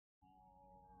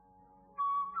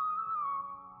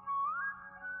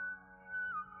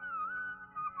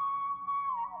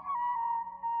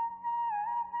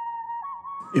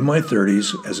In my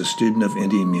 30s, as a student of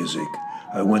Indian music,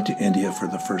 I went to India for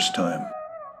the first time.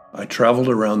 I traveled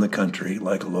around the country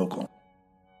like a local.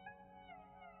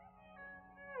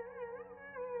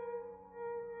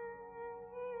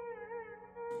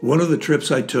 One of the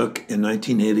trips I took in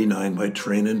 1989 by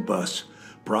train and bus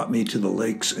brought me to the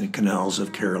lakes and canals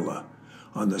of Kerala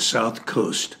on the south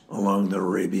coast along the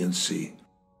Arabian Sea.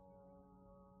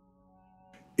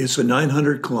 It's a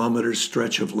 900-kilometer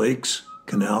stretch of lakes,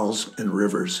 canals, and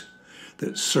rivers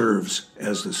that serves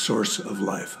as the source of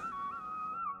life.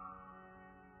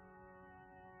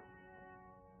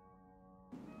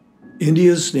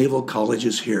 India's naval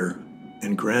colleges here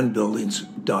and grand buildings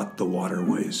dot the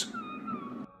waterways.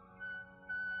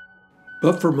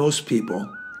 But for most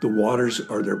people, the waters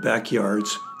are their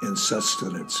backyards and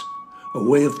sustenance, a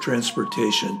way of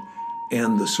transportation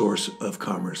and the source of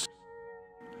commerce.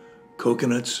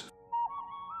 Coconuts,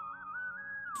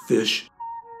 fish,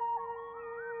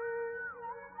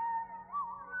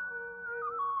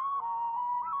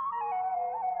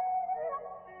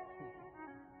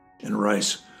 and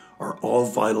rice are all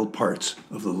vital parts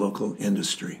of the local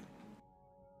industry.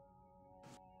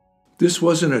 This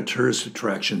wasn't a tourist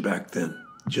attraction back then,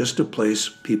 just a place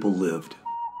people lived.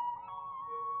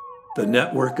 The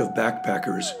network of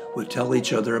backpackers would tell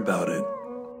each other about it.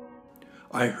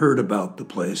 I heard about the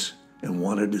place and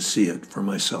wanted to see it for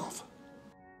myself.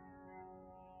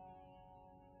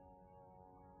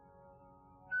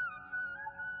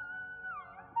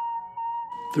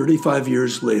 "35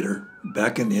 years later,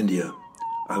 back in India,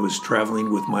 I was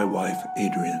traveling with my wife,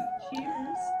 Adrian.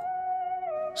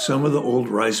 Some of the old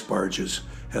rice barges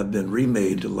have been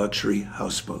remade to luxury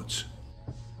houseboats.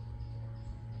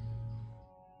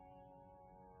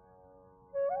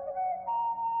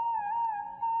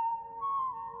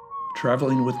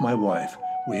 Traveling with my wife,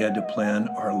 we had to plan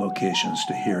our locations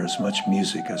to hear as much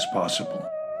music as possible.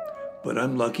 But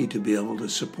I'm lucky to be able to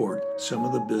support some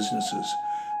of the businesses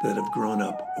that have grown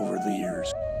up over the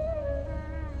years.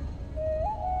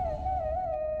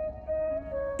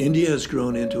 India has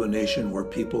grown into a nation where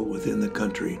people within the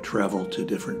country travel to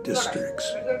different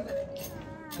districts.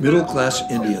 Middle-class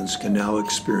Indians can now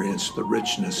experience the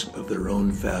richness of their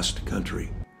own vast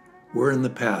country, where in the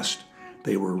past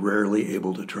they were rarely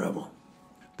able to travel.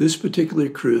 This particular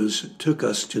cruise took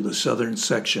us to the southern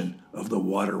section of the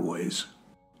waterways.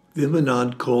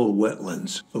 Vimbanad Coal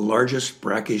Wetlands, the largest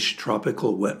brackish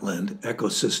tropical wetland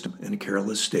ecosystem in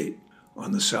Kerala state,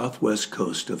 on the southwest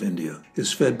coast of India,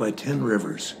 is fed by 10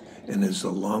 rivers and is the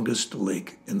longest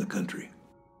lake in the country.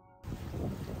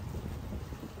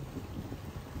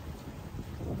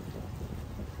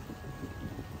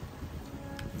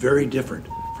 Very different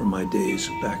from my days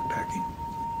backpacking.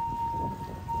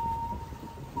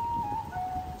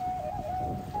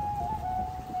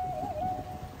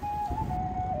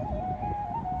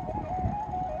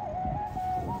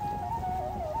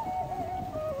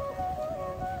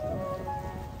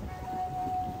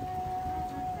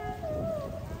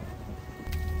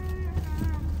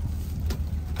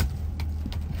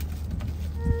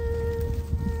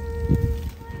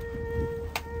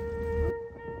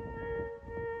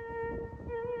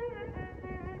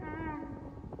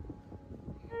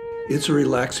 It's a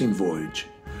relaxing voyage,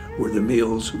 where the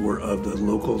meals were of the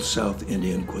local South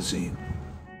Indian cuisine.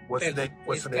 What's the name?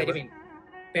 What's the name? Caribbean.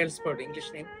 Pearl Sport,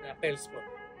 English name, Pearl Sport.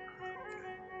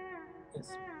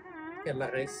 Yes.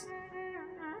 Kerala rice.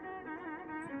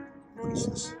 What is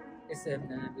this? It's a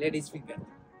lady's finger.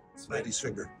 Lady's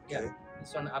finger. Okay. Yeah.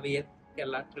 This one avial,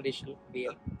 Kerala traditional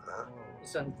avial. Uh-huh.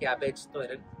 This one cabbage,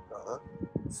 toilet, Uh-huh.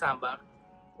 sambar.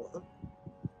 Uh-huh.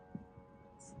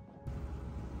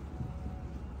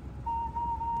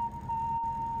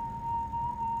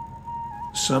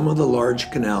 Some of the large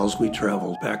canals we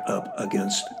traveled back up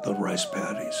against the rice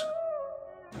paddies.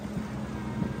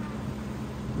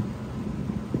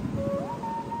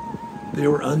 They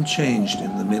were unchanged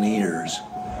in the many years,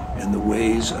 and the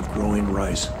ways of growing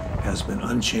rice has been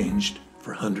unchanged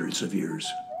for hundreds of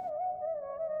years.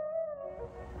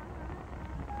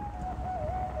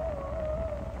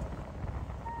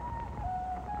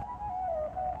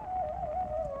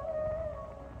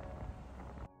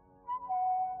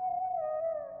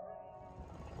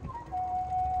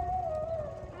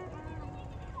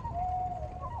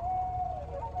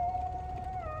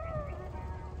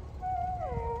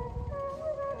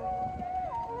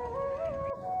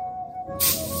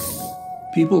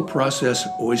 People process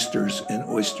oysters and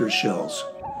oyster shells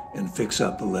and fix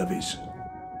up the levees.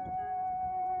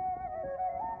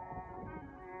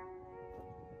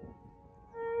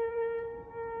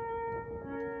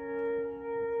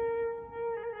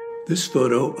 This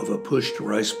photo of a pushed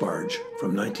rice barge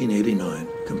from 1989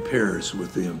 compares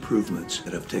with the improvements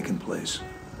that have taken place.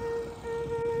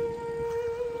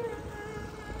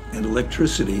 And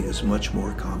electricity is much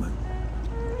more common.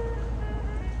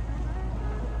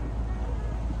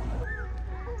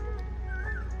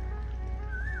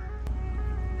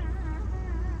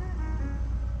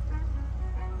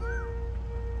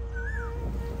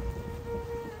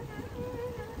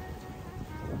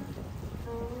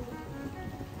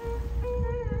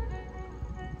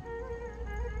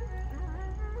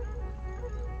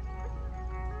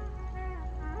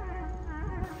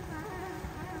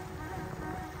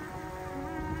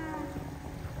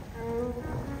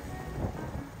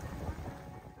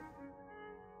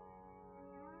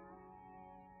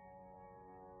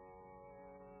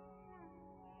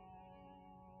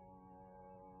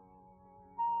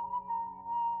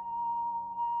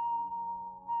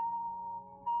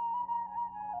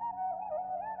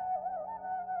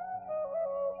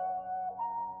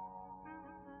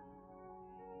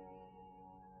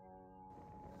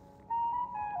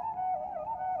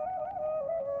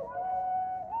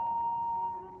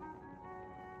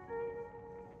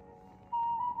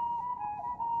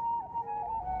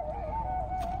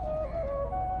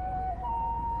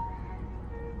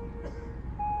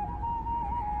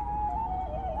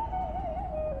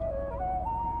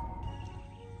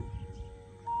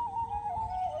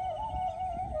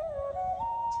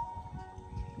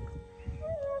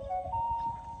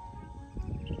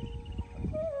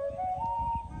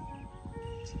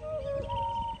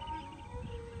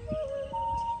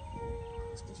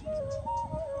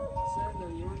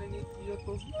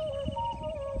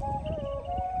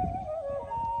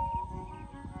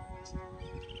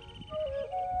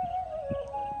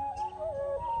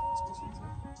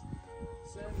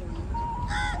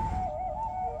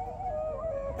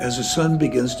 As the sun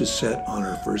begins to set on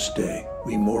our first day,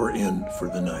 we moor in for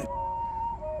the night.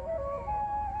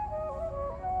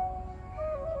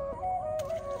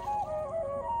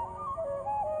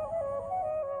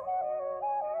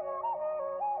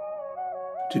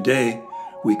 Today,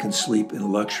 we can sleep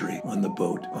in luxury on the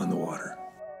boat on the water.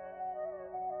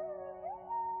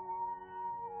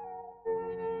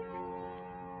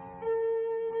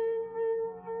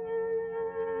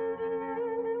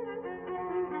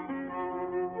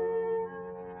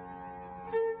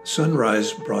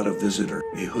 Sunrise brought a visitor,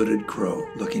 a hooded crow,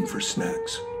 looking for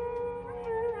snacks.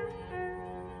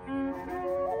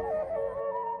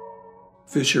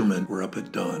 Fishermen were up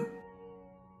at dawn.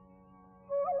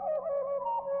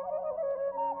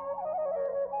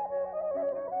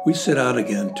 We set out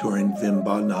again touring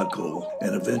Vimbanadgol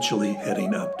and eventually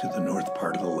heading up to the north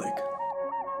part of the lake.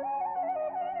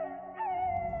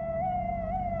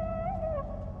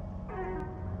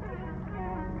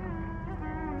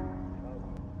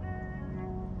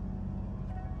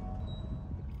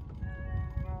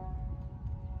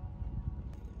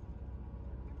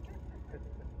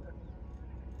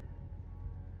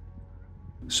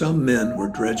 Some men were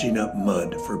dredging up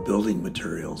mud for building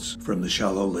materials from the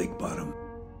shallow lake bottom.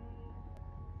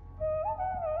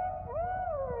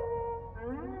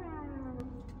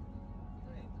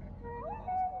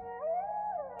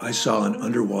 I saw an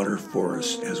underwater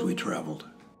forest as we traveled.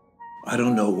 I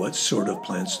don't know what sort of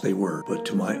plants they were, but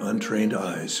to my untrained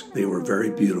eyes, they were very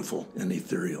beautiful and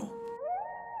ethereal.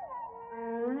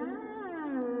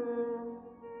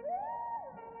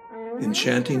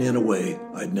 Enchanting in a way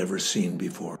I'd never seen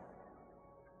before.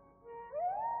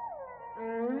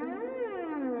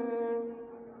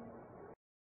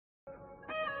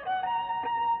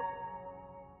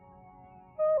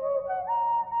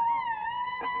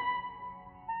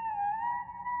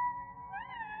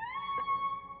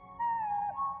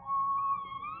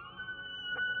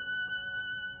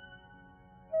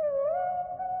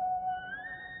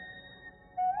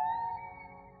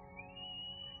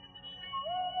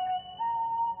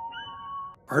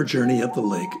 Our journey up the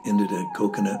lake ended at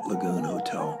Coconut Lagoon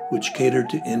Hotel, which catered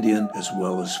to Indian as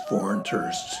well as foreign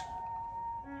tourists.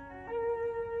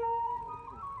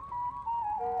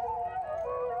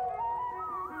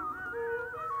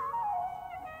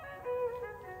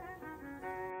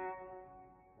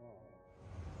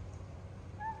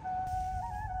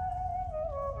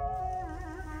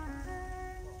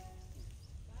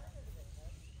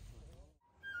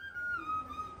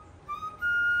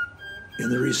 In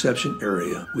the reception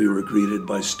area, we were greeted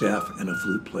by staff and a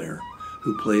flute player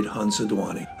who played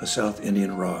Hansadwani, a South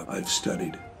Indian rag I've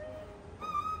studied.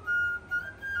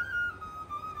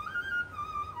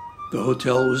 The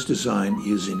hotel was designed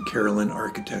using Kerala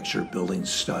architecture building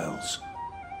styles.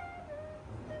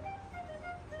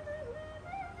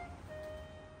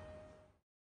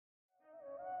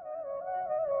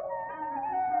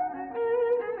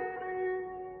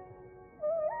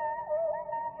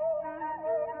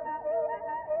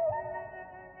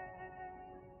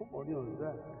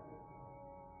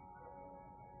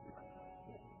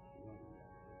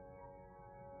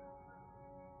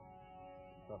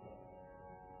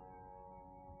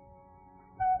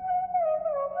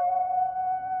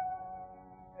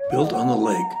 Built on the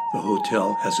lake, the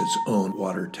hotel has its own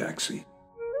water taxi.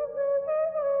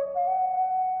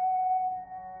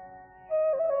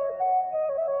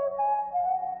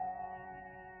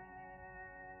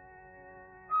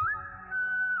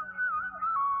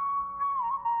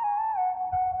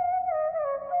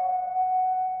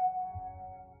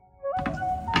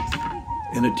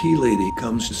 And a tea lady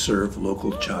comes to serve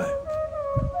local chai.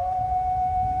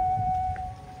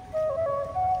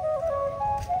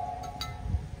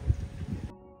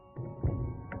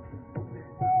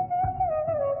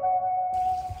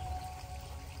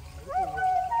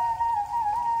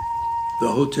 The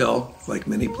hotel, like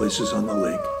many places on the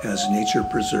lake, has nature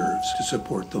preserves to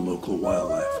support the local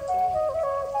wildlife.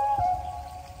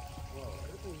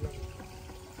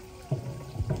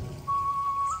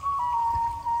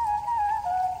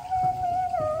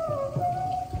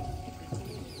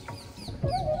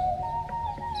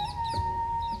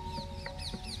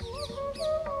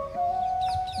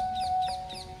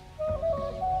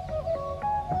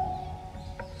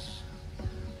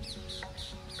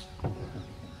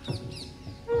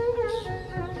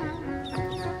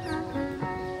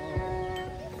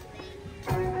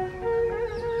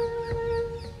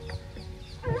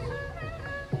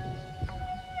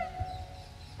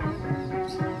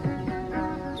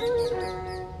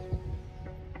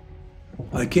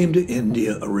 I came to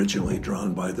India originally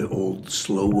drawn by the old,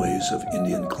 slow ways of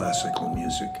Indian classical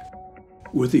music.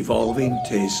 With evolving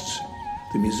tastes,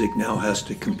 the music now has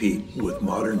to compete with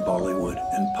modern Bollywood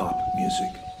and pop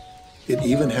music. It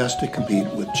even has to compete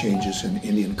with changes in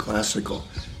Indian classical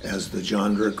as the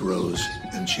genre grows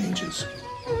and changes.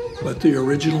 But the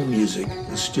original music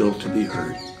is still to be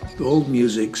heard. The old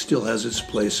music still has its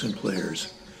place and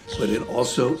players, but it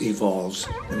also evolves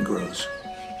and grows.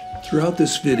 Throughout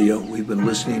this video, we've been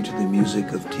listening to the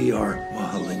music of T.R.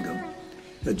 Mahalingam,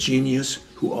 a genius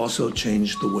who also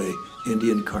changed the way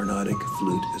Indian Carnatic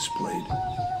flute is played.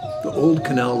 The old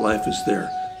canal life is there,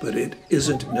 but it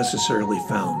isn't necessarily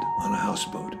found on a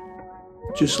houseboat.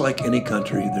 Just like any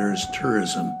country, there is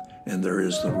tourism and there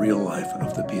is the real life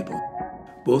of the people.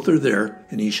 Both are there,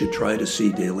 and you should try to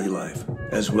see daily life,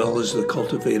 as well as the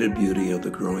cultivated beauty of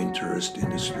the growing tourist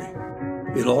industry.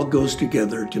 It all goes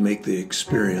together to make the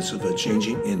experience of a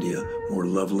changing India more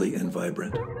lovely and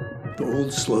vibrant. The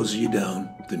old slows you down,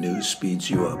 the new speeds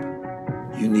you up.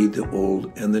 You need the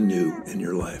old and the new in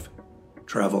your life.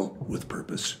 Travel with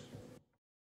purpose.